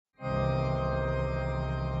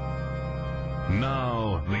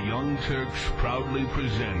Now, the Young Turks proudly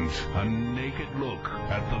present a naked look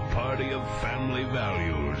at the party of family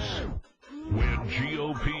values, where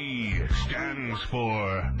GOP stands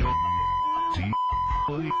for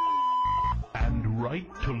and right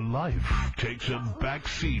to life takes a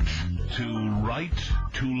backseat to right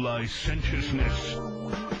to licentiousness.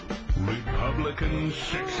 Republican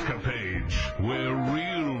Sexcapades, where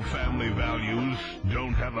real family values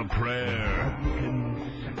don't have a prayer.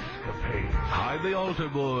 Hide the altar,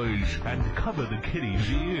 boys, and cover the kiddies'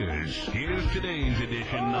 ears. Here's today's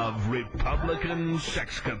edition of Republican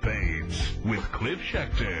Sexcapades with Cliff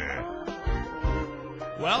Schecter.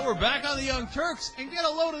 Well, we're back on the Young Turks, and get a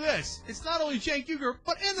load of this. It's not only Cenk Uygur,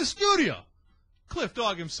 but in the studio, Cliff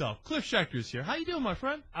Dog himself. Cliff Schecter's here. How you doing, my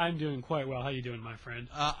friend? I'm doing quite well. How you doing, my friend?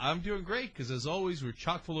 I'm doing great, because as always, we're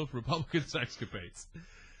chock full of Republican Sexcapades.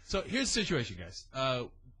 So here's the situation, guys.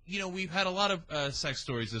 We've had a lot of sex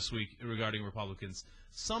stories this week regarding Republicans,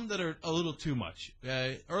 some that are a little too much.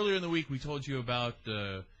 Earlier in the week, we told you about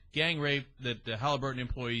gang rape that the Halliburton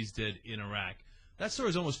employees did in Iraq. That story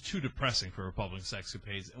is almost too depressing for Republican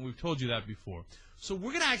Sexcapades, and we've told you that before. So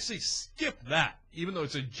we're going to actually skip that, even though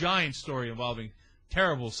it's a giant story involving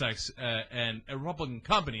terrible sex and a Republican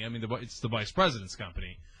company. I mean, it's the vice president's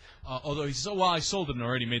company. Although he said, well, I sold it and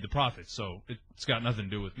already made the profit, so it's got nothing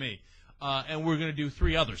to do with me. And we're going to do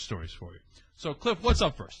 3 other stories for you. So, Cliff, what's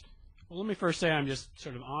up first? Well, let me first say I'm just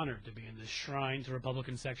sort of honored to be in this shrine to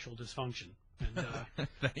Republican sexual dysfunction. And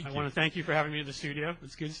I want to thank you for having me in the studio.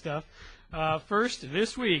 It's good stuff. First,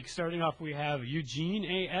 this week, starting off, we have Eugene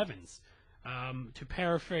A. Evans. To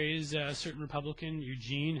paraphrase a certain Republican,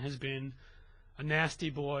 Eugene has been a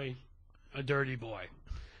nasty boy, a dirty boy.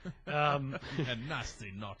 A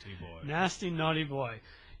nasty, naughty boy. Nasty, naughty boy.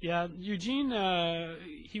 Yeah, Eugene,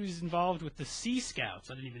 he was involved with the Sea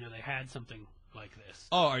Scouts. I didn't even know they had something like this.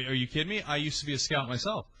 Oh, are you kidding me? I used to be a scout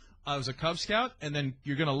myself. I was a Cub Scout, and then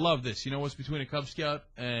you're going to love this. You know what's between a Cub Scout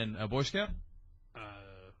and a Boy Scout?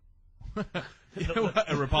 You know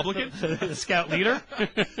what? A Republican? The Scout leader?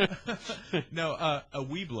 No, a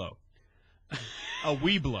Weeblo. A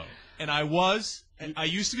Weeblo. And I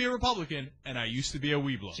used to be a Republican, and I used to be a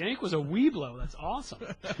Weeblo. Cenk was a Weeblo. That's awesome.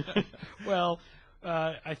 Well,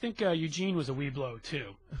 I think Eugene was a Weeblo,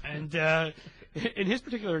 too. And in his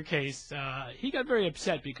particular case, he got very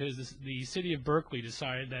upset because the city of Berkeley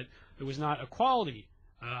decided that there was not equality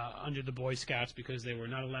under the Boy Scouts because they were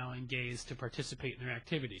not allowing gays to participate in their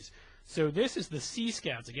activities. So this is the Sea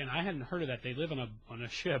Scouts. Again, I hadn't heard of that. They live on a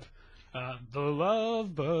ship, the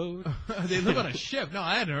Love Boat. They live on a ship? No,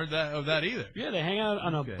 I hadn't heard of that either. Yeah, they hang out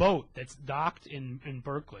on a boat that's docked in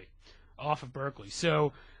Berkeley, off of Berkeley.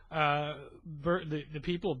 So the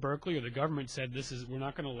people of Berkeley or the government said we're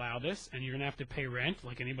not going to allow this, and you're going to have to pay rent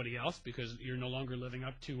like anybody else because you're no longer living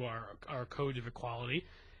up to our code of equality.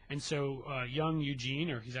 And so young Eugene,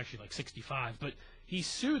 or he's actually like 65, but he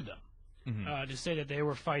sued them to say that they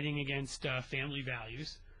were fighting against family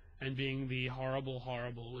values and being the horrible,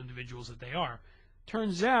 horrible individuals that they are.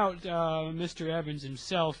 Turns out Mr. Evans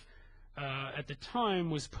himself at the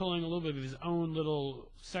time was pulling a little bit of his own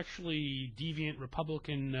little sexually deviant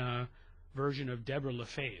Republican version of Deborah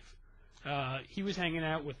LaFave. He was hanging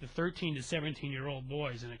out with the 13 to 17-year-old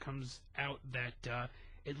boys, and it comes out that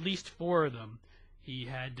at least 4 of them he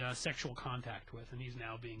had sexual contact with, and he's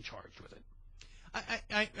now being charged with it.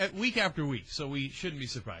 Week after week, so we shouldn't be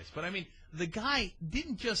surprised. But, I mean, the guy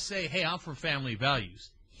didn't just say, hey, I'm for family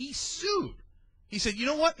values. He sued. He said, you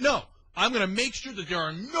know what? No. I'm going to make sure that there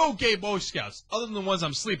are no gay Boy Scouts other than the ones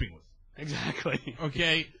I'm sleeping with. Exactly.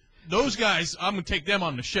 Okay? Those guys, I'm going to take them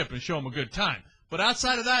on the ship and show them a good time. But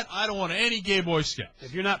outside of that, I don't want any gay Boy Scouts.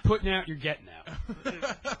 If you're not putting out, you're getting out.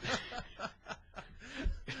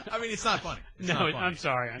 I mean, it's not funny. I'm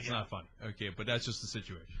sorry. It's not funny. Okay, but that's just the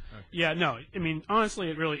situation. Okay. Yeah, no. I mean, honestly,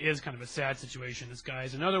 it really is kind of a sad situation. This guy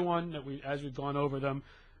is another one that as we've gone over them,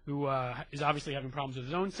 who is obviously having problems with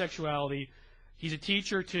his own sexuality. He's a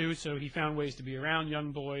teacher, too, so he found ways to be around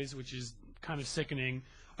young boys, which is kind of sickening.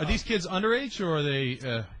 Are these kids underage, or are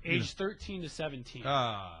they... age 13 to 17.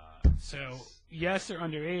 So, yes, they're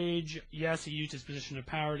underage. Yes, he used his position of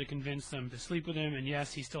power to convince them to sleep with him. And,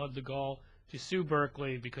 yes, he still had the gall to sue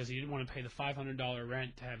Berkeley because he didn't want to pay the $500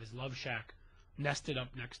 rent to have his love shack nested up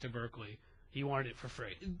next to Berkeley. He wanted it for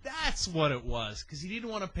free. That's what it was, because he didn't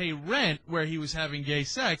want to pay rent where he was having gay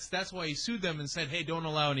sex. That's why he sued them and said, hey, don't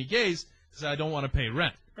allow any gays, because I don't want to pay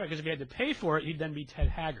rent. Right, because if he had to pay for it, he'd then be Ted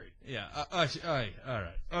Haggard. Yeah, all right.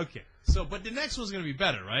 Okay. So, but the next one's going to be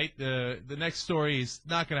better, right? The next story is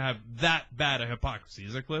not going to have that bad a hypocrisy,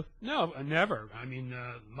 is it, Cliff? No, never. I mean,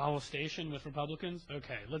 molestation with Republicans?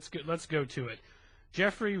 Okay, let's go to it.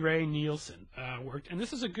 Jeffrey Ray Nielsen worked, and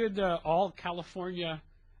this is a good all-California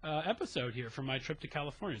episode here from my trip to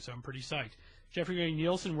California, so I'm pretty psyched. Jeffrey Ray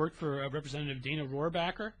Nielsen worked for Representative Dana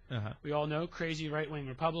Rohrabacher. We all know, crazy right-wing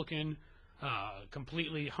Republican,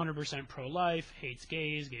 completely 100% pro-life, hates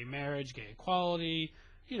gays, gay marriage, gay equality,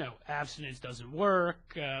 abstinence doesn't work,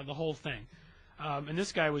 the whole thing. And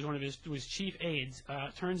this guy was one of his chief aides.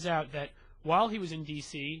 Turns out that while he was in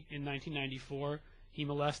D.C. in 1994, he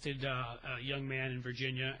molested a young man in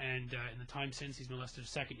Virginia, and in the time since, he's molested a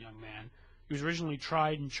second young man. He was originally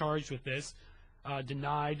tried and charged with this,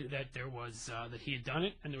 denied that that he had done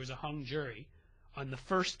it, and there was a hung jury on the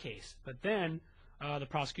first case. But then the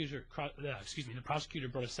prosecutor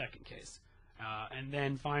brought a second case, and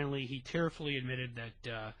then finally he tearfully admitted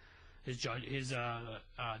that his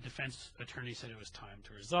defense attorney said it was time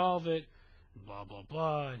to resolve it. Blah, blah,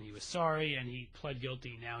 blah, and he was sorry, and he pled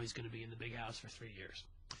guilty. Now he's going to be in the big house for 3 years.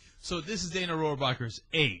 So this is Dana Rohrabacher's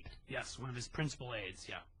aide? Yes, one of his principal aides,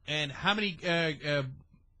 yeah. And how many,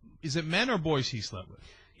 is it men or boys he slept with?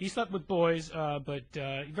 He slept with boys, but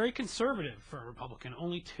very conservative for a Republican,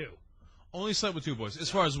 only 2. Only slept with 2 boys, as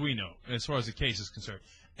far as we know, as far as the case is concerned.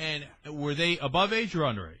 And were they above age or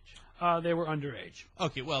underage? They were underage.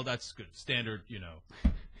 Okay, well, that's good. Standard,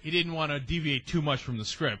 He didn't want to deviate too much from the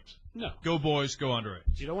script. No. Go boys, go underage.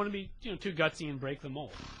 You don't want to be, too gutsy and break the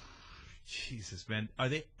mold. Jesus, man. Are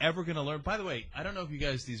they ever going to learn? By the way, I don't know if you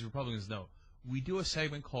guys, these Republicans, know. We do a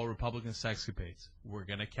segment called Republican Sexcapades. We're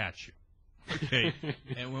going to catch you. Okay?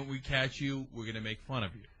 And when we catch you, we're going to make fun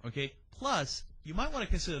of you. Okay? Plus, you might want to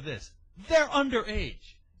consider this. They're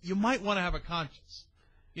underage. You might want to have a conscience.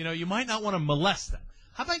 You might not want to molest them.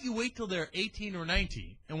 How about you wait till they're 18 or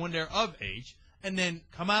 19, and when they're of age, and then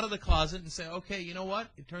come out of the closet and say, okay, you know what?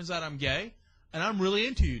 It turns out I'm gay, and I'm really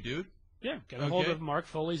into you, dude. Yeah, get a hold of Mark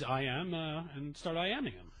Foley's I Am and start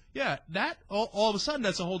IMing him. Yeah, that all of a sudden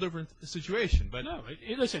that's a whole different situation. But no,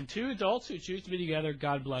 listen, 2 adults who choose to be together,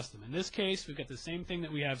 God bless them. In this case, we've got the same thing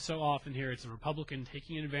that we have so often here. It's a Republican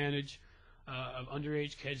taking advantage of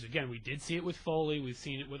underage kids. Again, we did see it with Foley. We've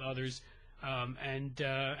seen it with others. And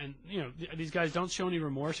these guys don't show any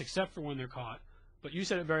remorse except for when they're caught. But you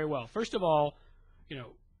said it very well. First of all,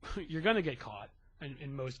 you're going to get caught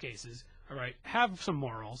in most cases. All right, have some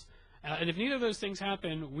morals. And if neither of those things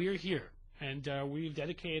happen, we're here. And we've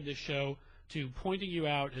dedicated this show to pointing you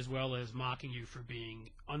out as well as mocking you for being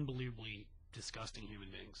unbelievably disgusting human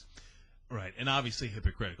beings. Right, and obviously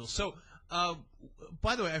hypocritical. So,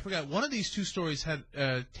 by the way, I forgot, one of these 2 stories had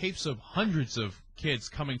tapes of hundreds of kids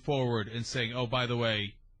coming forward and saying, oh, by the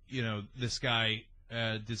way, this guy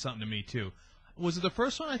did something to me too. Was it the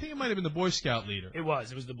first one? I think it might have been the Boy Scout leader. It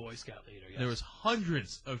was the Boy Scout leader, yes. There was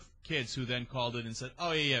hundreds of kids who then called in and said,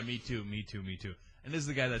 oh, yeah, me too. And this is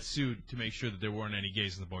the guy that sued to make sure that there weren't any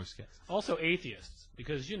gays in the Boy Scouts. Also atheists,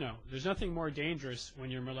 because, there's nothing more dangerous when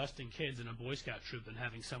you're molesting kids in a Boy Scout troop than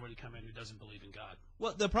having somebody come in who doesn't believe in God.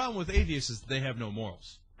 Well, the problem with atheists is they have no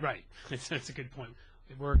morals. Right. That's a good point.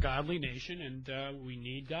 We're a godly nation, and we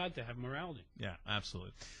need God to have morality. Yeah,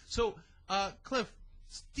 absolutely. So, Cliff,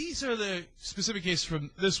 these are the specific cases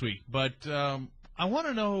from this week, but I want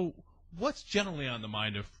to know what's generally on the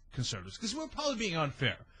mind of conservatives, because we're probably being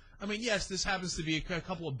unfair. I mean, yes, this happens to be a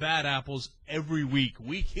couple of bad apples every week.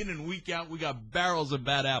 Week in and week out, we got barrels of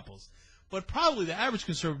bad apples. But probably the average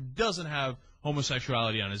conservative doesn't have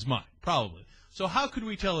homosexuality on his mind, probably. So how could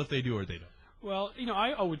we tell if they do or they don't? Well,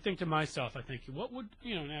 I would think to myself, what would,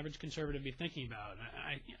 an average conservative be thinking about?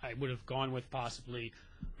 I would have gone with possibly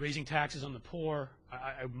raising taxes on the poor.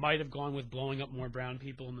 I might have gone with blowing up more brown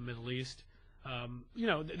people in the Middle East.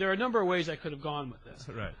 There are a number of ways I could have gone with this.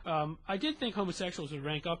 Right. I did think homosexuals would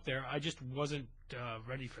rank up there. I just wasn't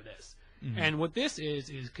ready for this. Mm-hmm. And what this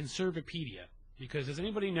is Conservapedia, because as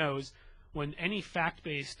anybody knows, when any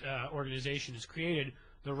fact-based organization is created,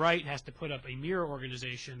 the right has to put up a mirror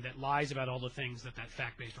organization that lies about all the things that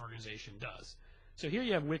fact-based organization does. So here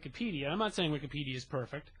you have Wikipedia. I'm not saying Wikipedia is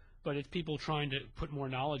perfect, but it's people trying to put more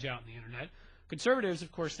knowledge out on the Internet. Conservatives,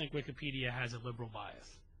 of course, think Wikipedia has a liberal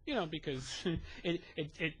bias. Because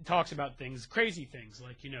it talks about things, crazy things,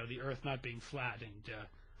 like, the Earth not being flat and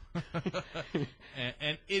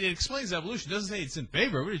it explains evolution. It doesn't say it's in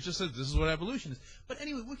favor of it. It just says this is what evolution is. But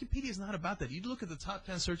anyway, Wikipedia is not about that. You look at the top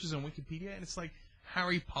 10 searches on Wikipedia, and it's like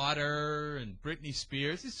Harry Potter and Britney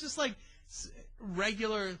Spears. It's just like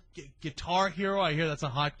regular Guitar Hero. I hear that's a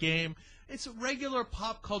hot game. It's regular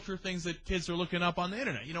pop culture things that kids are looking up on the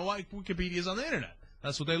Internet. You know why Wikipedia is on the Internet?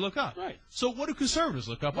 That's what they look up. Right. So what do conservatives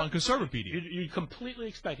look up on Conservapedia? You'd completely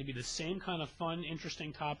expect it to be the same kind of fun,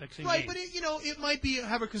 interesting topics. And Right, games. but it might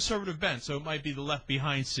have a conservative bent, so it might be the Left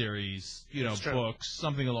Behind series, books,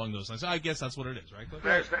 something along those lines. I guess that's what it is, right, Cliff?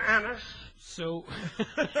 There's the anise. So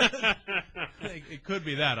It could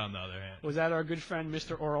be that, on the other hand. was that our good friend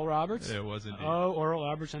Mr. Oral Roberts? It was indeed. Oh, Oral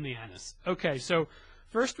Roberts and the anise. Okay, so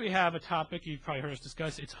first we have a topic you've probably heard us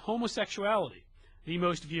discuss. It's homosexuality, the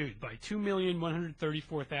most viewed by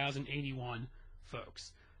 2,134,081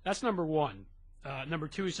 folks. That's number one. Number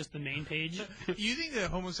two is just the main page. You think that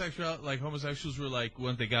homosexuals were like,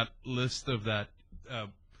 when they got list of that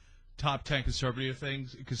top 10 conservative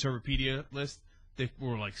things, Conservapedia list, they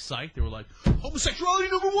were like psyched. They were like, homosexuality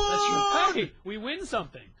number one! That's right. Hey, we win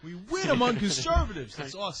something. We win among conservatives.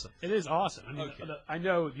 That's awesome. It is awesome. I mean, Okay. I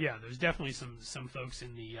know, there's definitely some folks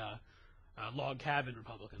in the log cabin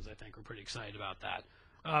Republicans, I think, are pretty excited about that.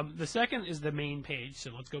 The second is the main page,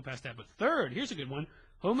 so let's go past that. But third, here's a good one,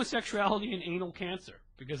 homosexuality and anal cancer,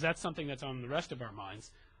 because that's something that's on the rest of our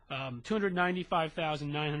minds.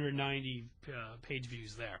 295,990 page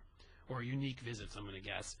views there, or unique visits, I'm going to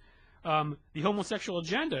guess. The homosexual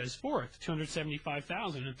agenda is fourth,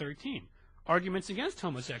 275,013. Arguments against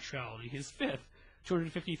homosexuality is fifth,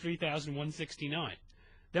 253,169.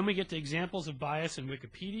 Then we get to examples of bias in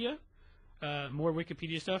Wikipedia, more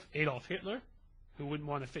Wikipedia stuff. Adolf Hitler, who wouldn't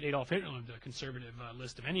want to fit Adolf Hitler into a conservative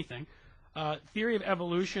list of anything. Theory of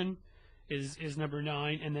evolution is number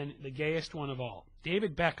 9, and then the gayest one of all,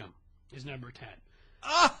 David Beckham, is number 10.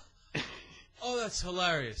 Ah! Oh, that's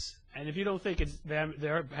hilarious. And if you don't think it's them, they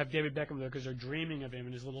have David Beckham there because they're dreaming of him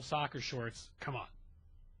in his little soccer shorts. Come on.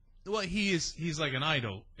 Well, he's like an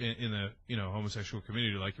idol in the homosexual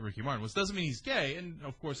community, like Ricky Martin, which doesn't mean he's gay. And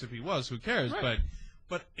of course, if he was, who cares? Right.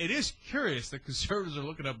 But it is curious that conservatives are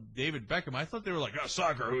looking up David Beckham. I thought they were like,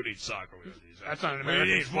 soccer. Who needs soccer? That's not an Who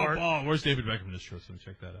American needs sport. football? Where's David Beckham in this show? So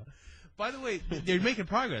check that out. By the way, they're making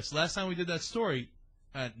progress. Last time we did that story,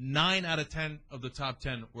 9 out of 10 of the top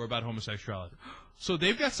 10 were about homosexuality. So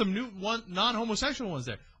they've got some new non-homosexual ones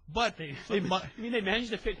there. But They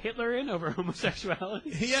managed to fit Hitler in over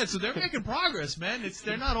homosexuality? yeah, so they're making progress, man.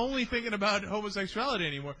 They're not only thinking about homosexuality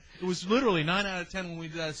anymore. It was literally 9 out of 10 when we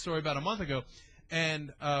did that story about a month ago.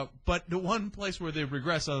 And but the one place where they've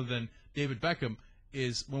regressed other than David Beckham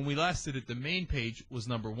is when we last did it, the main page was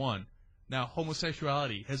number 1. Now,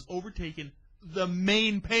 homosexuality has overtaken the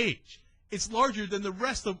main page. It's larger than the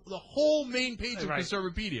rest of the whole main page of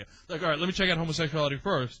Conservapedia. Like, all right, let me check out homosexuality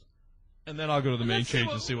first, and then I'll go to the main page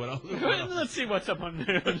and see what else. Let's see what's up on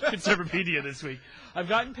Conservapedia this week. I've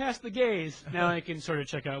gotten past the gays. Now I can sort of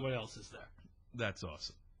check out what else is there. That's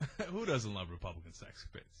awesome. Who doesn't love Republican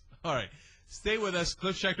Sexcapades? All right, stay with us.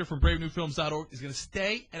 Cliff Schecter from BraveNewFilms.org is going to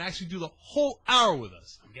stay and actually do the whole hour with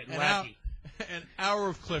us. I'm getting wacky. An hour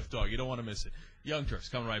of Cliff Dog. You don't want to miss it. Young Turks,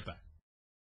 coming right back.